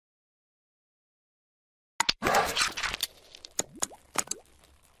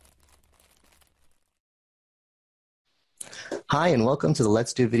Hi, and welcome to the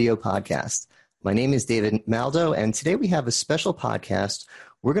Let's Do Video podcast. My name is David Maldo, and today we have a special podcast.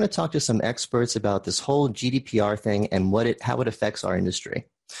 We're going to talk to some experts about this whole GDPR thing and how it affects our industry.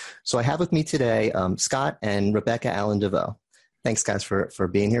 So I have with me today Scott and Rebecca Allen DeVoe. Thanks, guys, for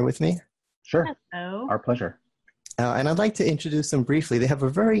being here with me. Sure. Hello. Our pleasure. And I'd like to introduce them briefly. They have a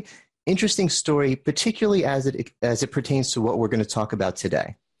very interesting story, particularly as it pertains to what we're going to talk about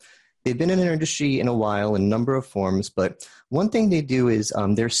today. They've been in our industry in a while in a number of forms, but one thing they do is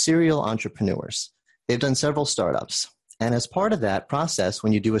they're serial entrepreneurs. They've done several startups. And as part of that process,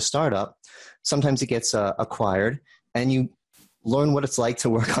 when you do a startup, sometimes it gets acquired and you learn what it's like to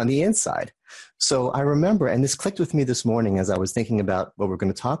work on the inside. So I remember, and this clicked with me this morning as I was thinking about what we're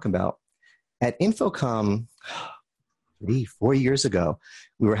going to talk about. At Infocom 4 years ago,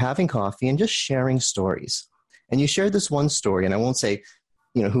 we were having coffee and just sharing stories. And you shared this one story, and I won't say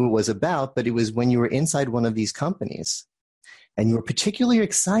who it was about, but it was when you were inside one of these companies and you were particularly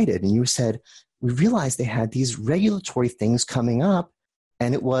excited and you said, we realized they had these regulatory things coming up.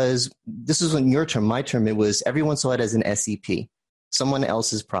 And this is in your term, my term, it was everyone saw it as an SEP, someone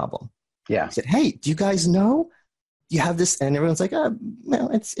else's problem. Yeah. I said, hey, do you guys know you have this? And everyone's like, well,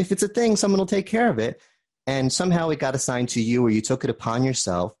 if it's a thing, someone will take care of it. And somehow it got assigned to you or you took it upon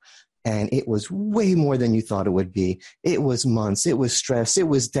yourself. And it was way more than you thought it would be. It was months, it was stress, it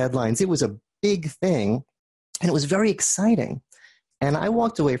was deadlines, it was a big thing, and it was very exciting. And I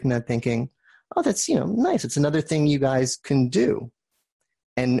walked away from that thinking, oh, that's nice. It's another thing you guys can do.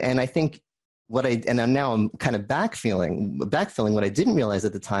 And I think now I'm kind of backfilling what I didn't realize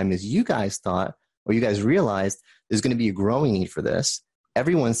at the time is you guys thought, or you guys realized there's going to be a growing need for this.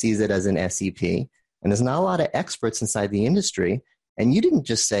 Everyone sees it as an SEP, and there's not a lot of experts inside the industry. And you didn't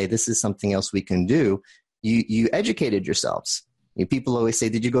just say, this is something else we can do. You educated yourselves. People always say,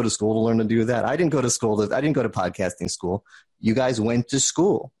 did you go to school to learn to do that? I didn't go to school. I didn't go to podcasting school. You guys went to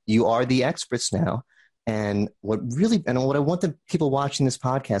school. You are the experts now. And what I want the people watching this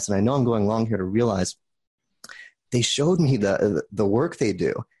podcast, and I know I'm going long here to realize, they showed me the work they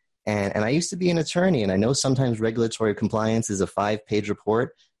do. And I used to be an attorney, and I know sometimes regulatory compliance is a 5-page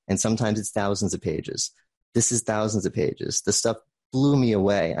report, and sometimes it's thousands of pages. This is thousands of pages. The stuff blew me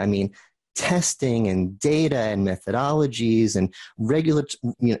away. I mean, testing and data and methodologies and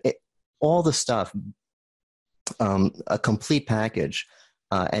all the stuff, a complete package.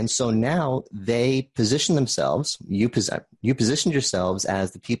 And so now they position themselves, you positioned yourselves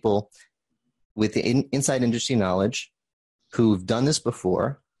as the people with the inside industry knowledge who've done this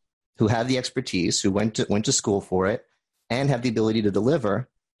before, who have the expertise, who went to school for it, and have the ability to deliver.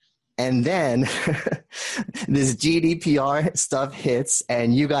 And then this GDPR stuff hits,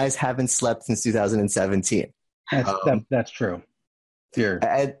 and you guys haven't slept since 2017. That's true.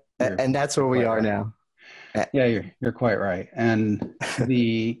 And that's where we are now. Yeah, you're quite right. And in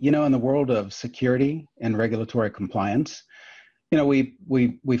the world of security and regulatory compliance,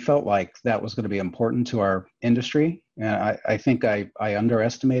 we felt like that was going to be important to our industry. And I think I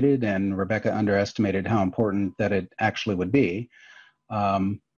underestimated, and Rebecca underestimated how important that it actually would be.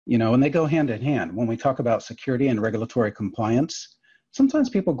 And they go hand in hand. When we talk about security and regulatory compliance, sometimes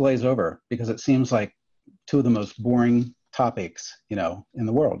people glaze over because it seems like two of the most boring topics, in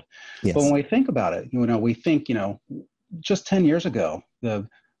the world. Yes. But when we think about it, we think, just 10 years ago, the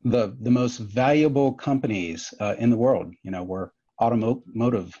most valuable companies in the world, were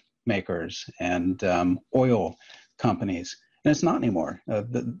automotive makers and oil companies. And it's not anymore.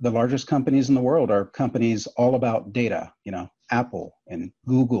 The largest companies in the world are companies all about data, Apple and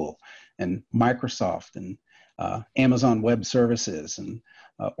Google and Microsoft and Amazon Web Services and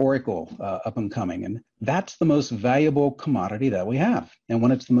Oracle up and coming. And that's the most valuable commodity that we have. And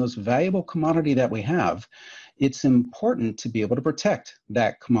when it's the most valuable commodity that we have, it's important to be able to protect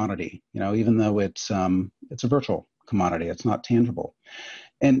that commodity, even though it's a virtual commodity. It's not tangible.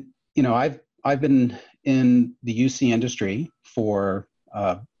 And, I've been in the UC industry for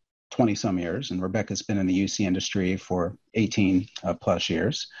 20 some years, and Rebecca's been in the UC industry for 18 plus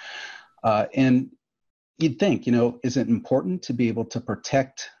years. And you'd think, is it important to be able to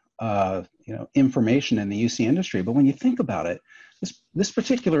protect, information in the UC industry? But when you think about it, this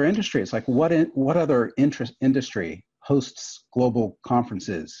particular industry, it's like what other industry hosts global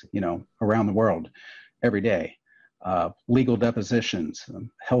conferences, around the world every day? Legal depositions,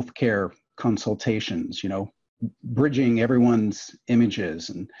 healthcare consultations, bridging everyone's images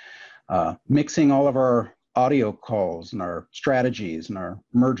and mixing all of our audio calls and our strategies and our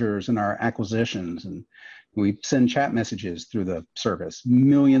mergers and our acquisitions and We send chat messages through the service,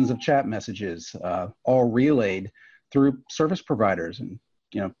 millions of chat messages, all relayed through service providers, and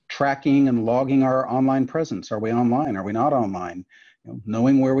tracking and logging our online presence. Are we online? Are we not online?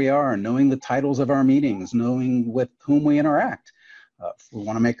 Knowing where we are, knowing the titles of our meetings, knowing with whom we interact. If we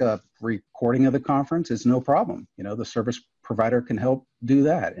want to make a recording of the conference, it's no problem. The service provider can help do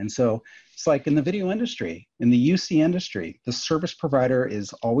that. And so it's like in the video industry, in the UC industry, the service provider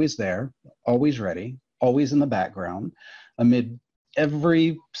is always there, always ready, always in the background, amid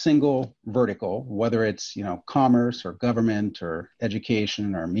every single vertical, whether it's, commerce or government or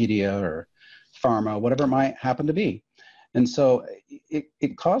education or media or pharma, whatever it might happen to be. And so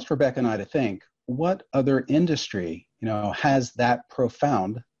it caused Rebecca and I to think, what other industry, has that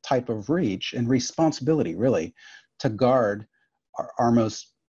profound type of reach and responsibility, really, to guard our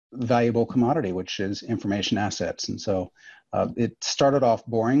most valuable commodity, which is information assets. And so it started off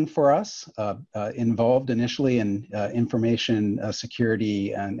boring for us, involved initially in information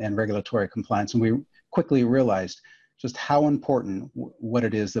security and regulatory compliance. And we quickly realized just how important what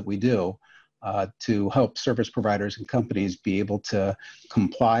it is that we do to help service providers and companies be able to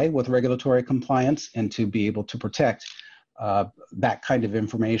comply with regulatory compliance and to be able to protect that kind of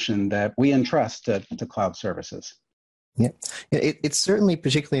information that we entrust to cloud services. Yeah, it's certainly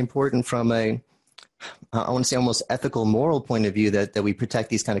particularly important from I want to say almost ethical, moral point of view that we protect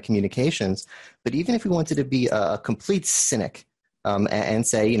these kind of communications. But even if we wanted to be a complete cynic and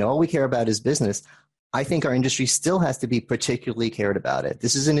say, all we care about is business, I think our industry still has to be particularly cared about it.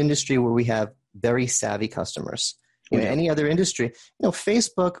 This is an industry where we have very savvy customers. In any other industry,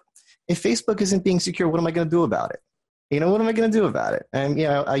 Facebook, if Facebook isn't being secure, what am I going to do about it? What am I going to do about it? And,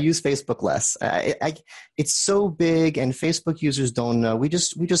 I use Facebook less. It's so big, and Facebook users don't know. We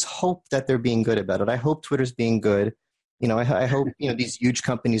just hope that they're being good about it. I hope Twitter's being good. I hope, these huge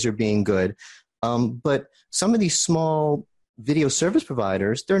companies are being good. But some of these small video service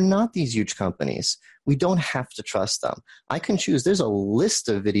providers, they're not these huge companies. We don't have to trust them. I can choose. There's a list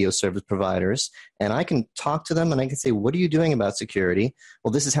of video service providers, and I can talk to them and I can say, what are you doing about security?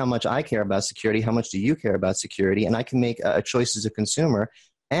 Well, this is how much I care about security. How much do you care about security? And I can make a choice as a consumer.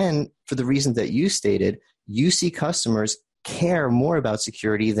 And for the reason that you stated, UC customers care more about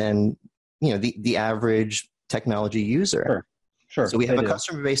security than, the average technology user. Sure. So we have a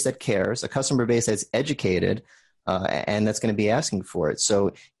customer base that cares, a customer base that's educated, and that's going to be asking for it.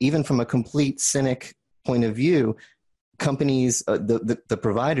 So even from a complete cynic point of view, companies, the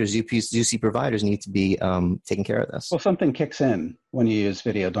providers, UC providers need to be taking care of this. Well, something kicks in when you use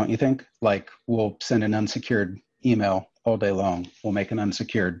video, don't you think? Like we'll send an unsecured email all day long. We'll make an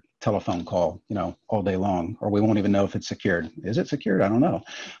unsecured telephone call, all day long, or we won't even know if it's secured. Is it secured? I don't know.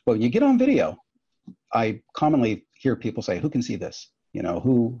 Well, you get on video. I commonly hear people say, who can see this?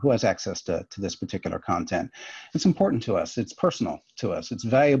 Who has access to this particular content? It's important to us. It's personal to us. It's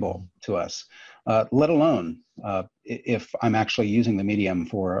valuable to us, let alone if I'm actually using the medium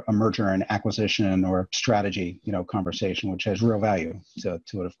for a merger and acquisition or strategy, conversation, which has real value to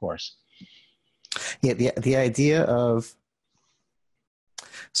it, of course. Yeah, the idea of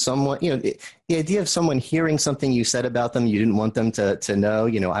someone, the idea of someone hearing something you said about them, you didn't want them to know,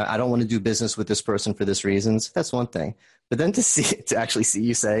 I don't want to do business with this person for this reasons. That's one thing. But then to actually see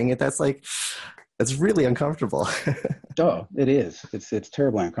you saying it, that's really uncomfortable. Oh, it is. It's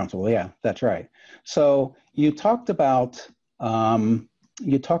terribly uncomfortable. Yeah, that's right. So you talked about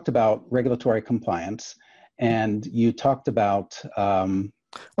regulatory compliance, and you talked about. Can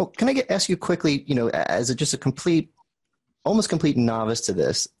I ask you quickly? As just a almost complete novice to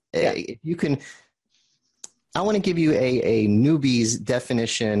this, if you can. I want to give you a newbie's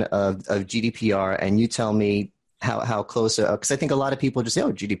definition of GDPR, and you tell me how close, because I think a lot of people just say,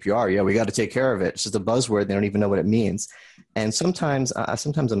 oh, GDPR, yeah, we got to take care of it. It's just a buzzword. They don't even know what it means. And sometimes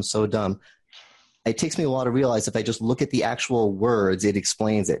I'm so dumb. It takes me a while to realize if I just look at the actual words, it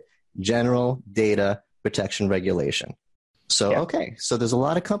explains it. General Data Protection Regulation. So, okay. So there's a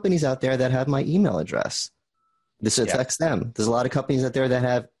lot of companies out there that have my email address. This affects them. There's a lot of companies out there that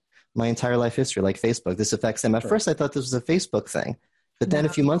have my entire life history, like Facebook. This affects them. At first, I thought this was a Facebook thing. But then a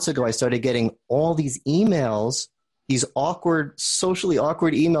few months ago, I started getting all these emails, these socially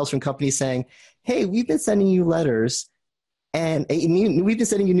awkward emails from companies saying, hey, we've been sending you letters and we've been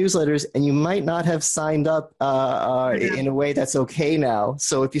sending you newsletters and you might not have signed up in a way that's okay now.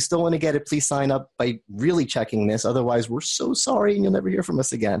 So if you still want to get it, please sign up by really checking this. Otherwise, we're so sorry and you'll never hear from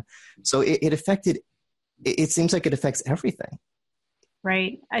us again. So it seems like it affects everything.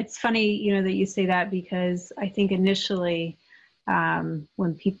 Right. It's funny, that you say that, because I think initially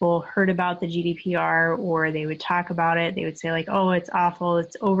When people heard about the GDPR or they would talk about it, they would say like, oh, it's awful,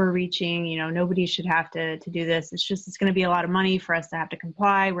 it's overreaching, nobody should have to do this. It's going to be a lot of money for us to have to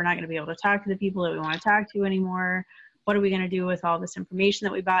comply. We're not going to be able to talk to the people that we want to talk to anymore. What are we going to do with all this information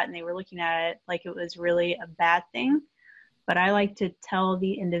that we bought? And they were looking at it like it was really a bad thing. But I like to tell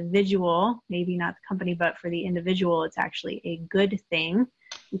the individual, maybe not the company, but for the individual, it's actually a good thing,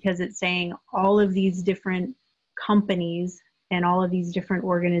 because it's saying all of these different companies and all of these different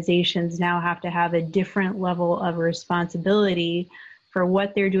organizations now have to have a different level of responsibility for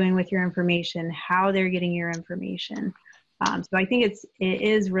what they're doing with your information, how they're getting your information. So I think it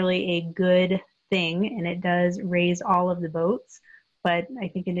is really a good thing, and it does raise all of the boats. But I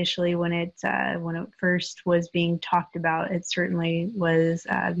think initially when it first was being talked about, it certainly was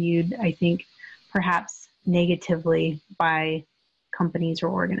viewed, I think, perhaps negatively by companies or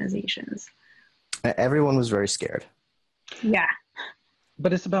organizations. Everyone was very scared. Yeah.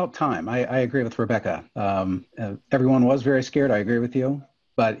 But it's about time. I agree with Rebecca. Everyone was very scared. I agree with you.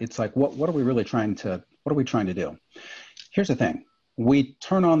 But it's like, what are we really trying to do? Here's the thing. We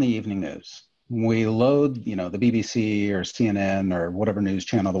turn on the evening news. We load, the BBC or CNN or whatever news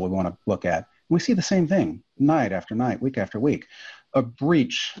channel that we want to look at. We see the same thing night after night, week after week. A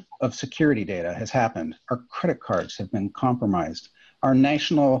breach of security data has happened. Our credit cards have been compromised. Our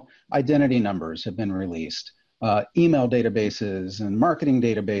national identity numbers have been released. Email databases and marketing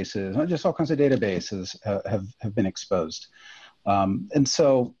databases, just all kinds of databases have been exposed. And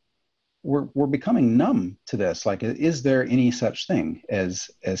so we're becoming numb to this. Like, is there any such thing as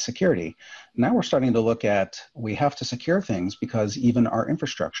security? Now we're starting to look at, we have to secure things because even our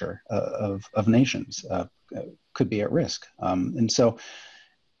infrastructure of nations could be at risk. And so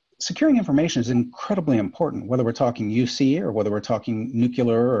securing information is incredibly important, whether we're talking UC or whether we're talking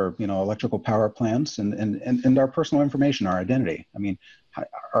nuclear or electrical power plants and our personal information, our identity. I mean,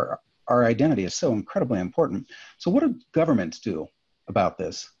 our identity is so incredibly important. So what do governments do about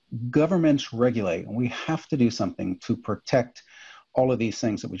this? Governments regulate, and we have to do something to protect all of these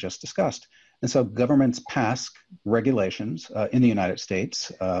things that we just discussed. And so governments pass regulations in the United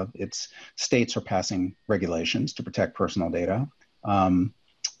States. States are passing regulations to protect personal data.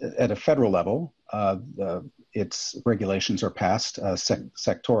 At a federal level, its regulations are passed,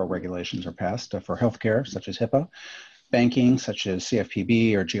 sectoral regulations are passed for healthcare, such as HIPAA, banking, such as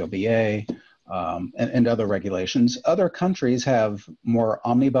CFPB or GLBA, and other regulations. Other countries have more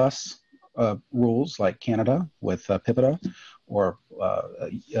omnibus rules, like Canada with PIPEDA, or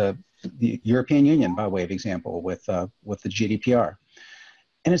the European Union, by way of example, with the GDPR.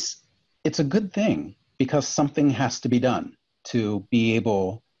 And it's a good thing, because something has to be done to be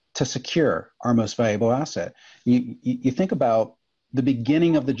able to secure our most valuable asset. You think about the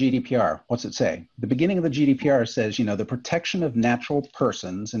beginning of the GDPR. What's it say? The beginning of the GDPR says, the protection of natural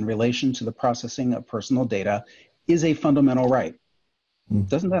persons in relation to the processing of personal data is a fundamental right.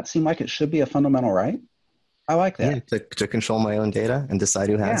 Doesn't that seem like it should be a fundamental right? I like that. Yeah, to control my own data and decide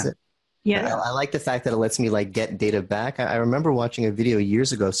who has it. Yeah. I like the fact that it lets me get data back. I remember watching a video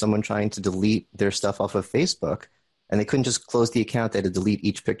years ago of someone trying to delete their stuff off of Facebook, and they couldn't just close the account. They had to delete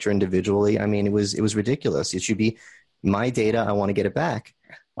each picture individually. I mean, it was ridiculous. It should be my data. I want to get it back.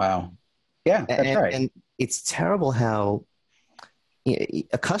 Wow. Yeah, that's right. And it's terrible how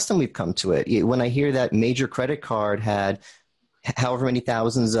accustomed we've come to it. When I hear that major credit card had however many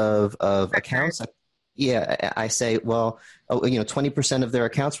thousands of accounts, I say, well, 20% of their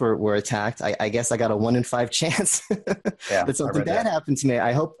accounts were attacked. I guess I got a 1 in 5 chance that something bad happened to me.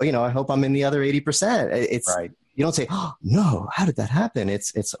 I hope I'm in the other 80%. It's right. You don't say, oh, no, how did that happen?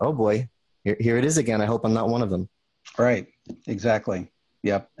 It's oh boy, here it is again. I hope I'm not one of them. Right. Exactly.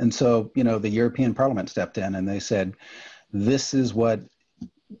 Yep. And so, the European Parliament stepped in and they said, this is what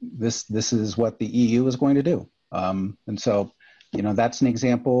the EU is going to do. And so, that's an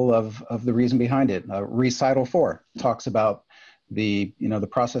example of the reason behind it. Recital 4 talks about the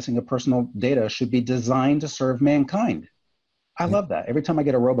processing of personal data should be designed to serve mankind. I love that. Every time I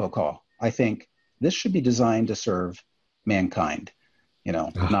get a robocall, I think this should be designed to serve mankind,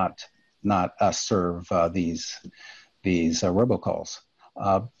 not us serve these robocalls.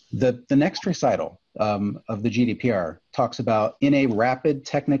 The next recital of the GDPR talks about in a rapid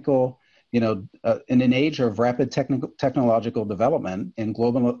technical, in an age of rapid technological development and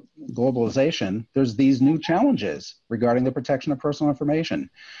globalization, there's these new challenges regarding the protection of personal information,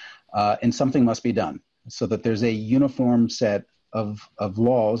 and something must be done so that there's a uniform set of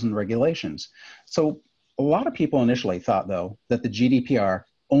laws and regulations. So a lot of people initially thought, though, that the GDPR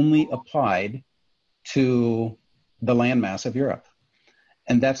only applied to the landmass of Europe.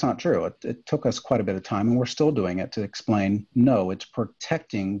 And that's not true. It took us quite a bit of time, and we're still doing it to explain, no, it's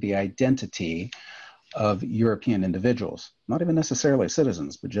protecting the identity of European individuals, not even necessarily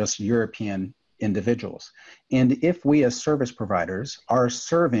citizens, but just European individuals. And if we as service providers are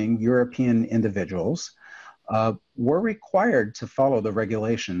serving European individuals, we're required to follow the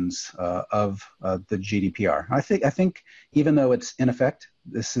regulations of the GDPR. I think even though it's in effect,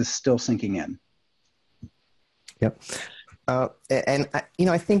 this is still sinking in. Yep. I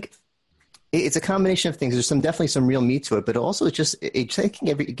think it's a combination of things. There's definitely some real meat to it, but also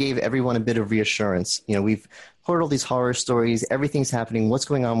it gave everyone a bit of reassurance. We've heard all these horror stories. Everything's happening. What's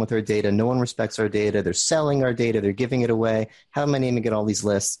going on with our data? No one respects our data. They're selling our data. They're giving it away. How am I naming it all these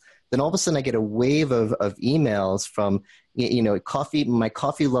lists? Then all of a sudden I get a wave of emails from, my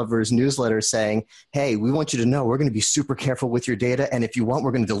coffee lovers newsletter saying, hey, we want you to know we're going to be super careful with your data. And if you want,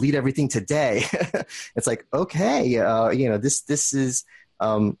 we're going to delete everything today. It's like, okay, this is,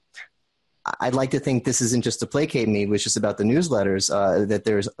 I'd like to think this isn't just to placate me, it's just about the newsletters, that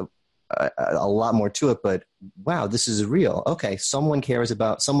there's a lot more to it, but wow, this is real. Okay. Someone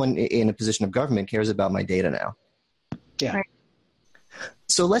in a position of government cares about my data now. Yeah. Right.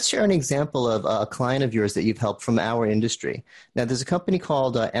 So let's share an example of a client of yours that you've helped from our industry. Now, there's a company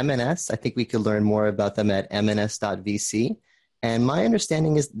called MNS. I think we could learn more about them at mns.vc. And my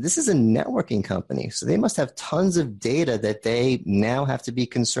understanding is this is a networking company. So they must have tons of data that they now have to be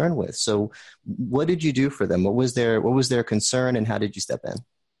concerned with. So what did you do for them? What was their concern, and how did you step in?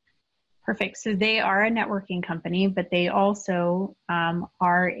 Perfect. So they are a networking company, but they also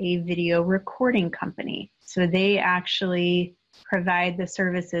are a video recording company. So they actually provide the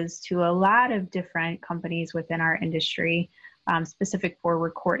services to a lot of different companies within our industry, specific for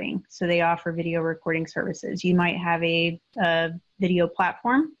recording. So they offer video recording services. You might have a video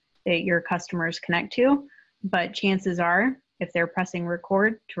platform that your customers connect to, but chances are, if they're pressing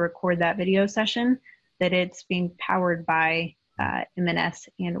record to record that video session, that it's being powered by MNS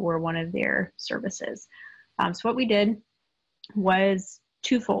and or one of their services. So what we did was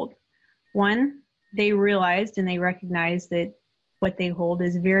twofold. One, they realized and they recognized that what they hold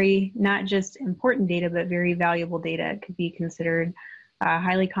is very, not just important data, but very valuable data. It could be considered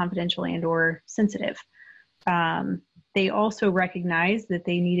highly confidential and or sensitive. They also recognized that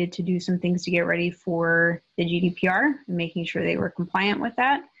they needed to do some things to get ready for the GDPR and making sure they were compliant with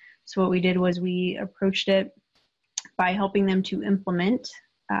that. So what we did was we approached it by helping them to implement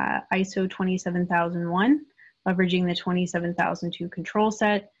ISO 27001, leveraging the 27002 control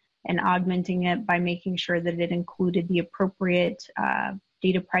set, and augmenting it by making sure that it included the appropriate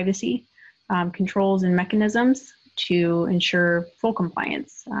data privacy controls and mechanisms to ensure full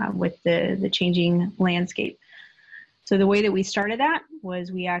compliance with the changing landscape. So the way that we started that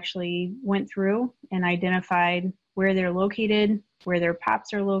was we actually went through and identified where they're located, where their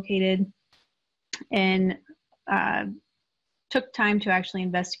POPs are located, and took time to actually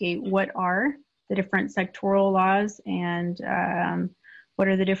investigate what are the different sectoral laws and what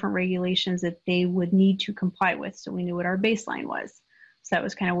are the different regulations that they would need to comply with. So we knew what our baseline was. So that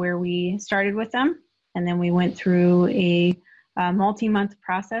was kind of where we started with them. And then we went through a multi-month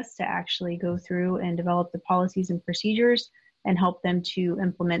process to actually go through and develop the policies and procedures and help them to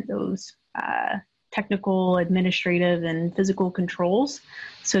implement those technical, administrative, and physical controls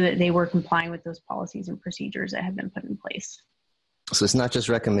so that they were complying with those policies and procedures that have been put in place. So it's not just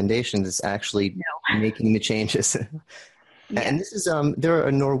recommendations, it's actually making the changes. Yes. And this is, they're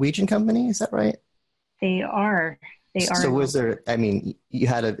a Norwegian company, is that right? They are. So was there,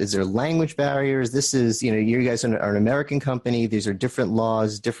 is there language barriers? This is, you guys are an American company. These are different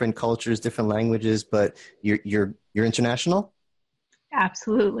laws, different cultures, different languages, but you're international?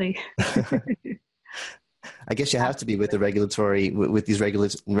 Absolutely. I guess you have to be with the with these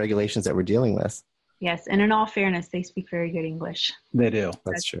regulations that we're dealing with. Yes, and in all fairness, they speak very good English. They do.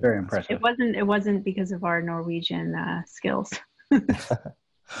 That's true. Very impressive. It wasn't because of our Norwegian skills.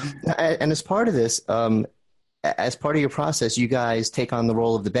 And as part of this, as part of your process, you guys take on the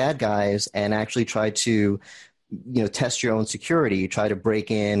role of the bad guys and actually try to, test your own security. You try to break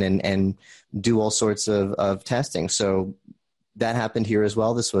in and do all sorts of testing. So that happened here as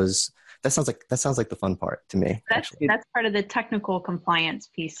well. That sounds like the fun part to me. That's part of the technical compliance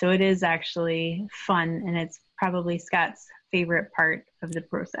piece. So it is actually fun, and it's probably Scott's favorite part of the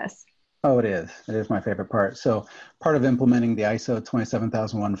process. Oh, it is. It is my favorite part. So part of implementing the ISO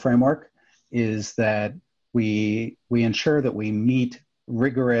 27001 framework is that we ensure that we meet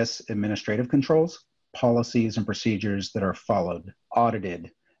rigorous administrative controls, policies, and procedures that are followed,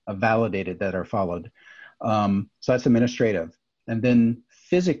 audited, validated that are followed. So that's administrative. And then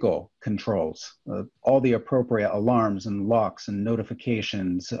physical controls, all the appropriate alarms and locks and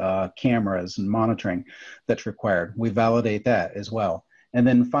notifications, cameras and monitoring that's required. We validate that as well. And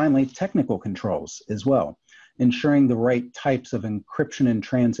then finally, technical controls as well, ensuring the right types of encryption in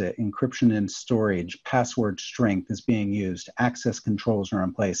transit, encryption in storage, password strength is being used, access controls are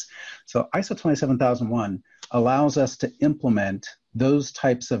in place. So ISO 27001 allows us to implement those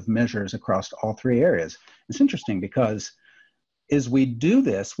types of measures across all three areas. It's interesting because as we do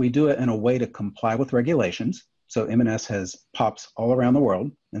this, we do it in a way to comply with regulations. So M&S has POPs all around the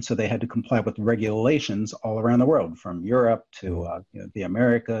world, and so they had to comply with regulations all around the world, from Europe to the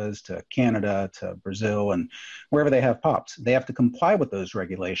Americas to Canada to Brazil, and wherever they have POPs. They have to comply with those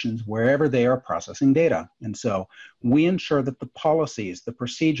regulations wherever they are processing data. And so we ensure that the policies, the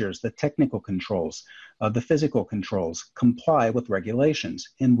procedures, the technical controls, the physical controls comply with regulations.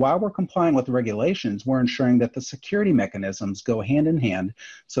 And while we're complying with the regulations, we're ensuring that the security mechanisms go hand in hand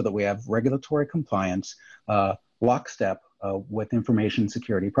so that we have regulatory compliance, lockstep with information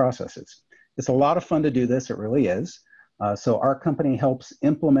security processes. It's a lot of fun to do this, it really is. So our company helps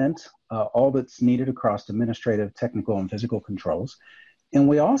implement all that's needed across administrative, technical, and physical controls. And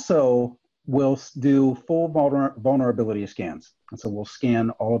we also will do full vulnerability scans. And so we'll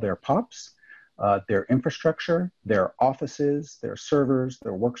scan all of their POPs, their infrastructure, their offices, their servers,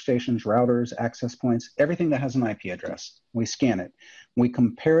 their workstations, routers, access points, everything that has an IP address. We scan it. We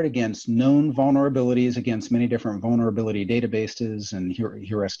compare it against known vulnerabilities, against many different vulnerability databases and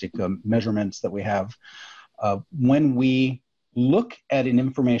heuristic measurements that we have. When we look at an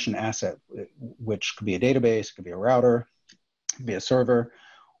information asset, which could be a database, could be a router, could be a server,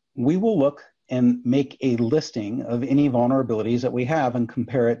 we will look and make a listing of any vulnerabilities that we have and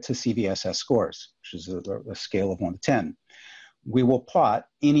compare it to CVSS scores, which is a scale of 1 to 10. We will plot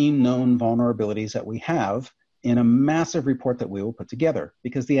any known vulnerabilities that we have in a massive report that we will put together,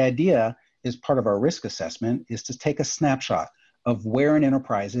 because the idea is part of our risk assessment is to take a snapshot of where an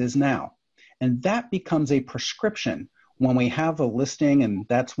enterprise is now. And that becomes a prescription when we have a listing, and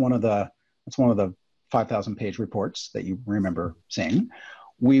that's one of the 5,000-page reports that you remember seeing.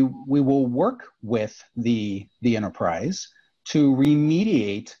 We will work with the enterprise to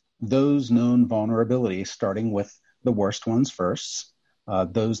remediate those known vulnerabilities, starting with the worst ones first,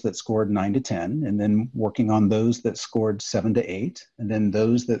 those that scored 9 to 10, and then working on those that scored 7 to 8, and then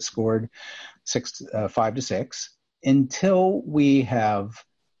those that scored 5 to 6, until we have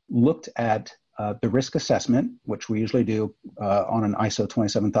looked at the risk assessment, which we usually do on an ISO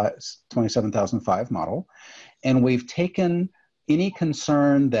 27005 model, and we've taken any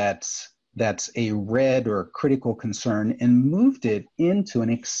concern that's a red or critical concern and moved it into an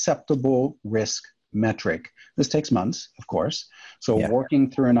acceptable risk metric. This takes months, of course. So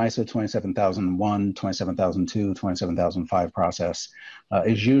working through an ISO 27001, 27002, 27005 process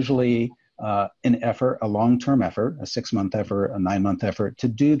is usually an effort, a long-term effort, a 6-month effort, a 9-month effort to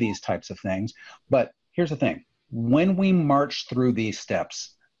do these types of things. But here's the thing. When we march through these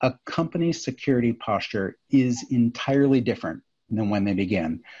steps, a company's security posture is entirely different than when they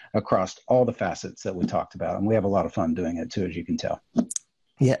began across all the facets that we talked about. And we have a lot of fun doing it too, as you can tell.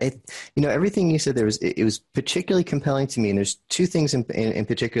 Yeah, everything you said there it was particularly compelling to me. And there's two things in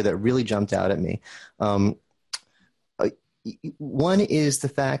particular that really jumped out at me. One is the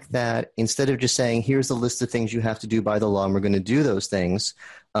fact that instead of just saying, here's a list of things you have to do by the law and we're going to do those things,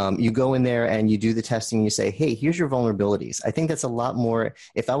 you go in there and you do the testing and you say, hey, here's your vulnerabilities. I think that's a lot more,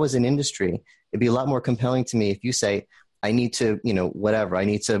 if I was in industry, it'd be a lot more compelling to me if you say, I need to, I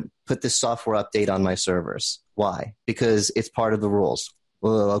need to put this software update on my servers. Why? Because it's part of the rules.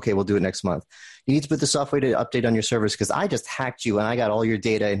 Well, okay, we'll do it next month. You need to put the software to update on your servers because I just hacked you and I got all your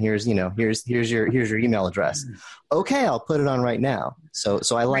data and here's your email address. Okay, I'll put it on right now. So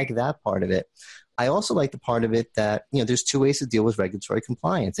I like that part of it. I also like the part of it that, there's two ways to deal with regulatory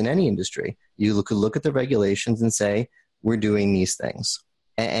compliance in any industry. You could look at the regulations and say, we're doing these things.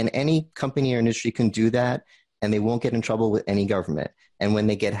 And any company or industry can do that and they won't get in trouble with any government. And when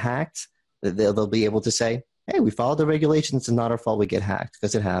they get hacked, they'll be able to say, hey, we followed the regulations. It's not our fault we get hacked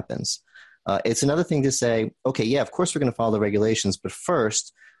because it happens. It's another thing to say, okay, yeah, of course we're going to follow the regulations, but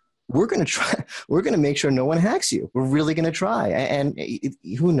first we're going to make sure no one hacks you. We're really going to try. And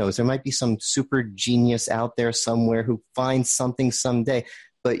who knows, there might be some super genius out there somewhere who finds something someday,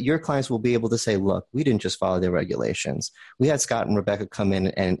 but your clients will be able to say, look, we didn't just follow the regulations. We had Scott and Rebecca come in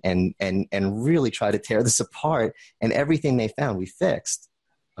and really try to tear this apart, and everything they found, we fixed.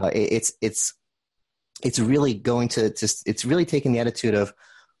 It's really it's really taking the attitude of,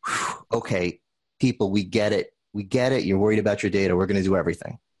 okay, people, we get it. We get it. You're worried about your data. We're going to do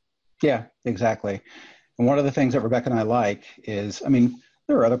everything. Yeah, exactly. And one of the things that Rebecca and I like is,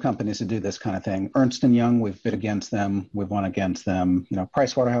 There are other companies that do this kind of thing. Ernst & Young, we've bid against them. We've won against them.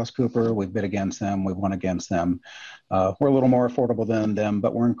 PricewaterhouseCooper, we've bid against them. We've won against them. We're a little more affordable than them,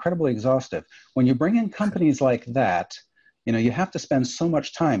 but we're incredibly exhaustive. When you bring in companies like that, you have to spend so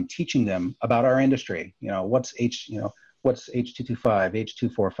much time teaching them about our industry. What's H225,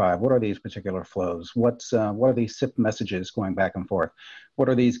 H245? What are these particular flows? What are these SIP messages going back and forth? What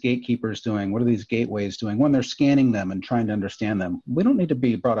are these gatekeepers doing? What are these gateways doing when they're scanning them and trying to understand them? We don't need to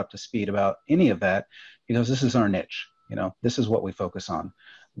be brought up to speed about any of that because this is our niche. This is what we focus on.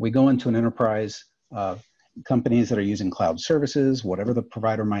 We go into an enterprise, companies that are using cloud services, whatever the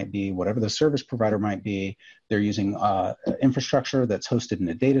provider might be, whatever the service provider might be. They're using infrastructure that's hosted in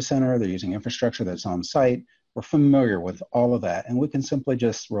a data center. They're using infrastructure that's on site. We're familiar with all of that, and we can simply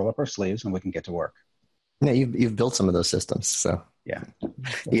just roll up our sleeves and we can get to work. Yeah, you've built some of those systems, so yeah,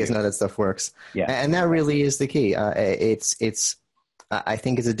 you guys know that stuff works. Yeah, and that really is the key. I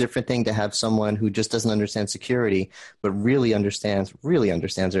think it's a different thing to have someone who just doesn't understand security, but really understands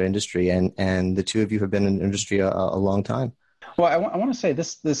our industry. And the two of you have been in the industry a long time. Well, I want to say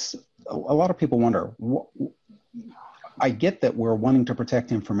this. A lot of people wonder. I get that we're wanting to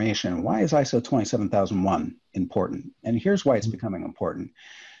protect information. Why is ISO 27001 important? And here's why it's becoming important.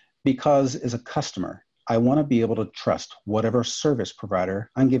 Because as a customer, I want to be able to trust whatever service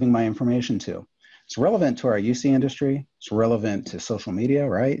provider I'm giving my information to. It's relevant to our UC industry. It's relevant to social media,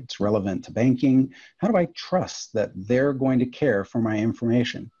 right? It's relevant to banking. How do I trust that they're going to care for my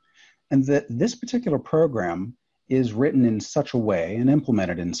information? And that this particular program is written in such a way and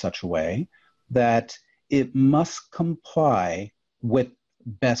implemented in such a way that it must comply with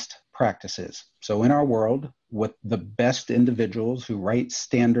best practices. So in our world, with the best individuals who write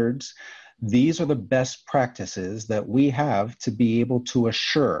standards, these are the best practices that we have to be able to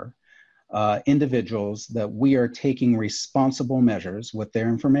assure individuals that we are taking responsible measures with their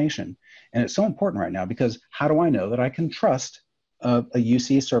information. And it's so important right now because how do I know that I can trust a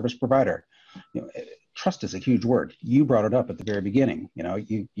UC service provider? Trust is a huge word. You brought it up at the very beginning.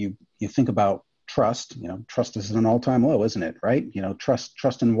 You think about trust. Trust is at an all-time low, isn't it? Right?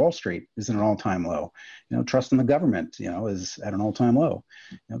 Trust in Wall Street is at an all-time low. Trust in the government, is at an all-time low.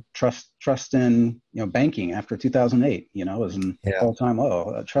 Trust in banking after 2008, is an all-time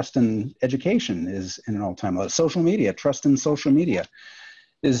low. Trust in education is in an all-time low. Social media, trust in social media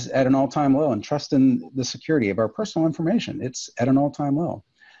is at an all-time low, and trust in the security of our personal information, it's at an all-time low.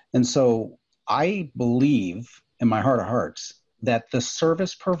 And so I believe in my heart of hearts that the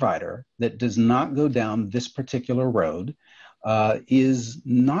service provider that does not go down this particular road is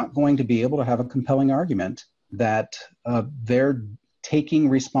not going to be able to have a compelling argument that they're taking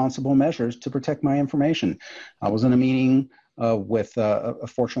responsible measures to protect my information. I was in a meeting with a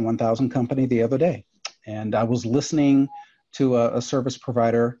Fortune 1000 company the other day, and I was listening to a service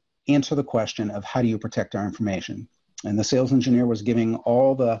provider answer the question of how do you protect our information? And the sales engineer was giving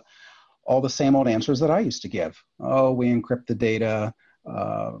all the same old answers that I used to give. Oh, we encrypt the data.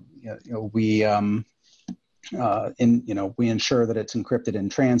 We ensure that it's encrypted in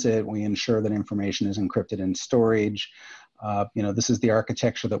transit. We ensure that information is encrypted in storage. This is the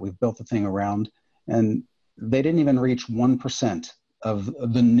architecture that we've built the thing around. And they didn't even reach 1% of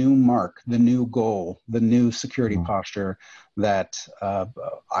the new mark, the new goal, the new security posture that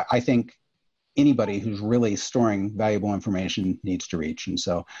I think anybody who's really storing valuable information needs to reach. And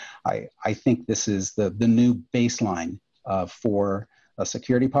so I think this is the new baseline for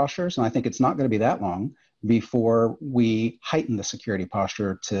security postures. And I think it's not going to be that long before we heighten the security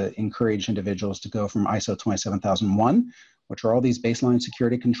posture to encourage individuals to go from ISO 27001, which are all these baseline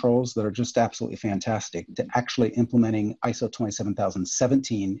security controls that are just absolutely fantastic, to actually implementing ISO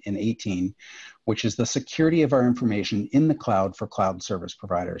 27017 and 18, which is the security of our information in the cloud for cloud service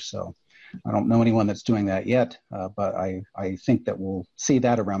providers. So I don't know anyone that's doing that yet, but I think that we'll see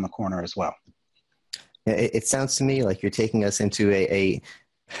that around the corner as well. It sounds to me like you're taking us into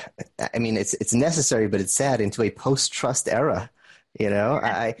it's necessary, but it's sad, into a post-trust era.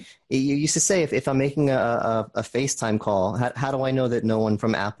 You used to say, if I'm making a FaceTime call, how do I know that no one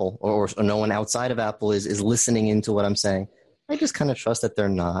from Apple or no one outside of Apple is listening into what I'm saying? I just kind of trust that they're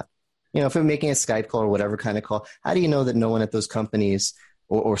not. If I'm making a Skype call or whatever kind of call, how do you know that no one at those companies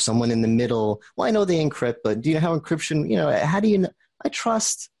or someone in the middle? Well, I know they encrypt, but do you know how encryption, how do you know? I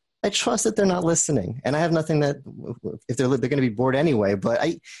trust that they're not listening. And I have nothing that, if they're going to be bored anyway, but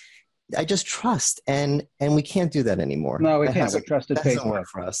I just trust, and we can't do that anymore. No, we can't. We trusted Facebook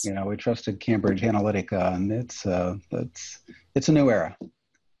for us. We trusted Cambridge Analytica, and it's a new era.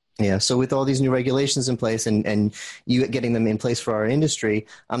 Yeah. So with all these new regulations in place, and you getting them in place for our industry,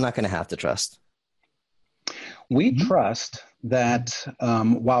 I'm not going to have to trust. We trust that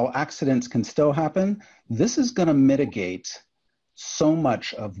while accidents can still happen, this is going to mitigate so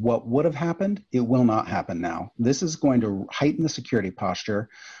much of what would have happened. It will not happen now. This is going to heighten the security posture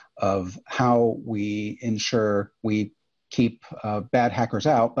of how we ensure we keep bad hackers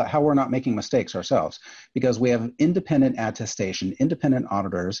out, but how we're not making mistakes ourselves, because we have independent attestation, independent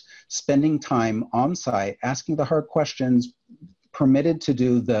auditors spending time on site, asking the hard questions, permitted to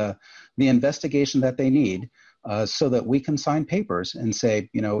do the investigation that they need, so that we can sign papers and say,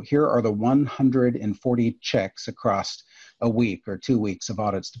 here are the 140 checks across a week or 2 weeks of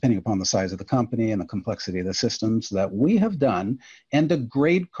audits, depending upon the size of the company and the complexity of the systems that we have done, and a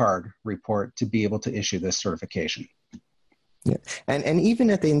grade card report to be able to issue this certification. Yeah. And even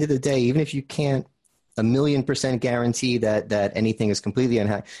at the end of the day, even if you can't 1,000,000% guarantee that anything is completely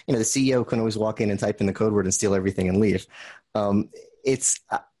unhacked, the CEO can always walk in and type in the code word and steal everything and leave.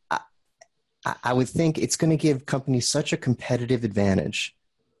 I would think it's going to give companies such a competitive advantage.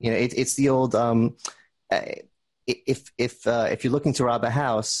 It's the old, if you're looking to rob a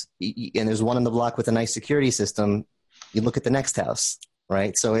house and there's one on the block with a nice security system, you look at the next house,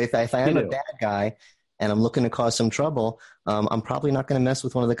 right? So if I am a bad guy and I'm looking to cause some trouble, I'm probably not going to mess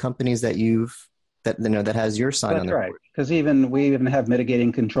with one of the companies that has your sign on it. That's right, because we even have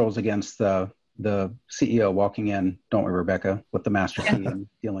mitigating controls against the CEO walking in, don't we, Rebecca, with the master key and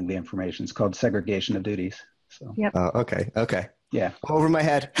stealing the information. It's called segregation of duties. So. Yep. Okay. Yeah. Over my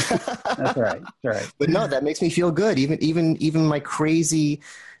head. That's right. But no, that makes me feel good. Even my crazy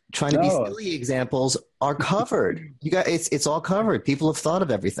trying to be silly examples are covered. You got it's all covered. People have thought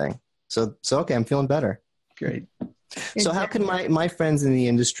of everything. So okay, I'm feeling better. Great. So how can my friends in the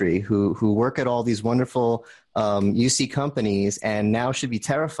industry who work at all these wonderful UC companies and now should be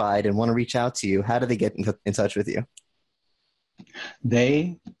terrified and want to reach out to you, how do they get in touch with you?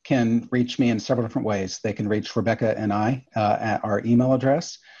 They can reach me in several different ways. They can reach Rebecca and I at our email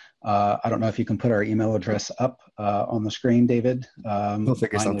address. I don't know if you can put our email address up on the screen, David. We'll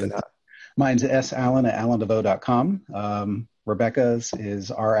figure something out. Mine's sallen@allendevoe.com. Rebecca's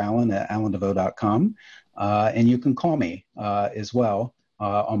is rallen@allendevoe.com. And you can call me as well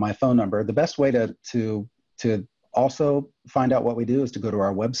on my phone number. The best way to also find out what we do is to go to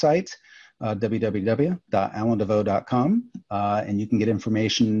our website, www.allendevoe.com, and you can get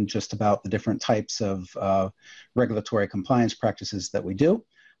information just about the different types of regulatory compliance practices that we do.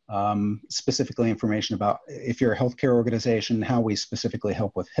 Specifically information about, if you're a healthcare organization, how we specifically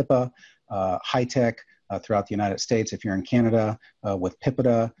help with HIPAA, high-tech throughout the United States. If you're in Canada, with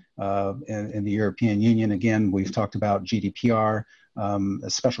PIPEDA, in the European Union, again, we've talked about GDPR,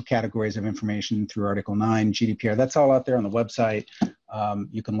 special categories of information through Article 9, GDPR. That's all out there on the website.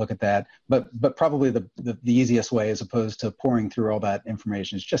 You can look at that. But probably the easiest way, as opposed to pouring through all that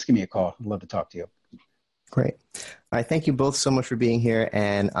information, is just give me a call. I'd love to talk to you. Great. All right. Thank you both so much for being here.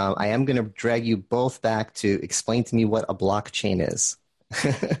 And I am going to drag you both back to explain to me what a blockchain is.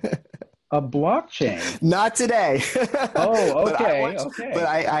 A blockchain? Not today. Oh, okay. But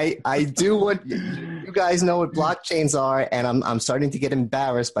I do want you guys know what blockchains are, and I'm starting to get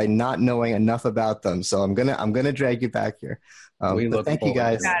embarrassed by not knowing enough about them. So I'm gonna drag you back here. Thank you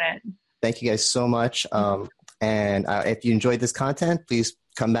guys. Got it. Thank you guys so much. And if you enjoyed this content, please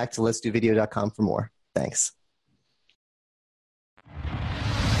come back to letsdovideo.com for more. Thanks.